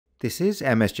This is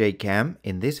MSJ Chem.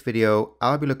 In this video,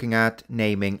 I'll be looking at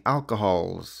naming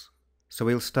alcohols. So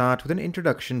we'll start with an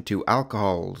introduction to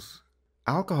alcohols.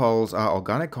 Alcohols are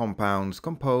organic compounds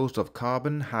composed of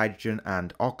carbon, hydrogen,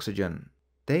 and oxygen.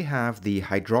 They have the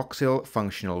hydroxyl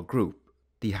functional group.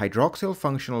 The hydroxyl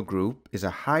functional group is a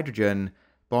hydrogen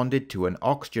bonded to an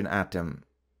oxygen atom.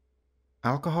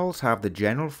 Alcohols have the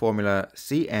general formula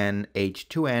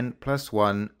CnH2n plus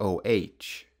 1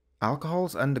 OH.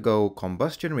 Alcohols undergo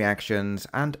combustion reactions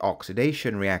and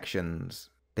oxidation reactions.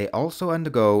 They also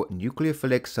undergo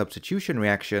nucleophilic substitution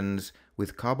reactions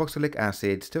with carboxylic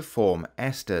acids to form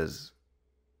esters.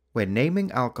 When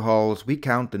naming alcohols, we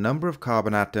count the number of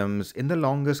carbon atoms in the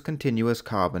longest continuous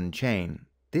carbon chain.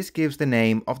 This gives the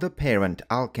name of the parent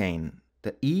alkane.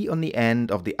 The E on the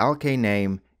end of the alkane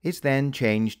name is then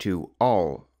changed to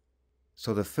 -ol.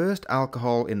 So the first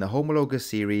alcohol in the homologous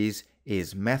series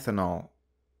is methanol.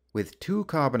 With 2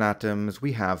 carbon atoms,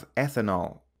 we have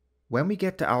ethanol. When we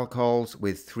get to alcohols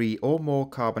with 3 or more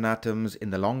carbon atoms in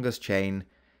the longest chain,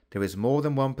 there is more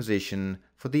than one position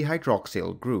for the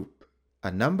hydroxyl group.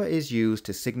 A number is used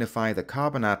to signify the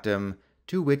carbon atom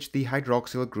to which the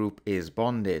hydroxyl group is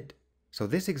bonded. So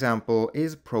this example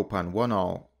is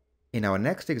propan-1-ol. In our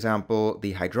next example,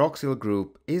 the hydroxyl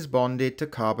group is bonded to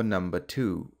carbon number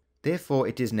 2. Therefore,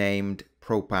 it is named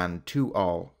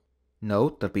propan-2-ol.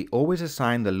 Note that we always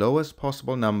assign the lowest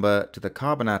possible number to the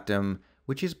carbon atom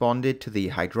which is bonded to the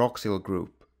hydroxyl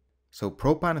group. So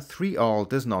propan-3-ol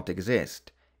does not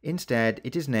exist. Instead,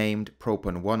 it is named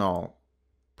propan-1-ol.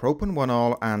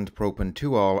 Propan-1-ol and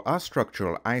propan-2-ol are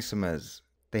structural isomers.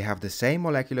 They have the same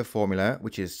molecular formula,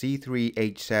 which is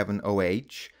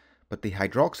C3H7OH, but the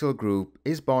hydroxyl group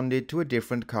is bonded to a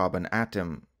different carbon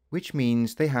atom, which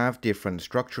means they have different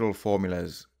structural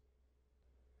formulas.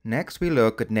 Next, we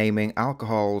look at naming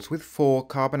alcohols with 4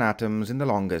 carbon atoms in the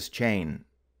longest chain.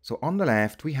 So on the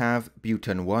left, we have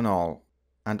butan-1-ol,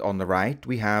 and on the right,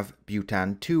 we have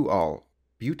butan-2-ol.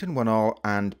 Butan-1-ol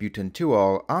and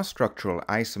butan-2-ol are structural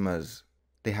isomers.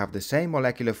 They have the same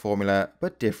molecular formula,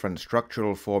 but different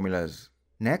structural formulas.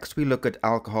 Next, we look at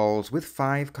alcohols with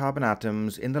 5 carbon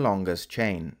atoms in the longest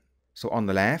chain. So on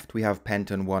the left, we have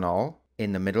pentan-1-ol,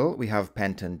 in the middle, we have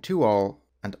pentan-2-ol,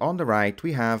 and on the right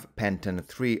we have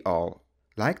pentan-3-ol.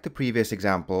 Like the previous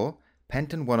example,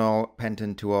 pentan-1-ol,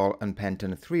 pentan-2-ol, and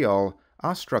pentan-3-ol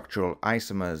are structural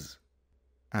isomers.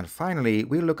 And finally,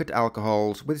 we look at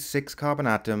alcohols with 6 carbon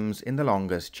atoms in the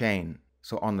longest chain.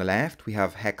 So on the left we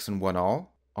have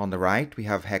hexan-1-ol, on the right we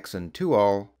have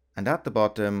hexan-2-ol, and at the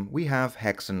bottom we have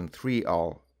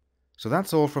hexan-3-ol. So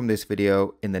that's all from this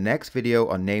video. In the next video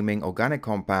on naming organic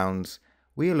compounds,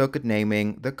 we'll look at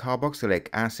naming the carboxylic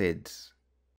acids.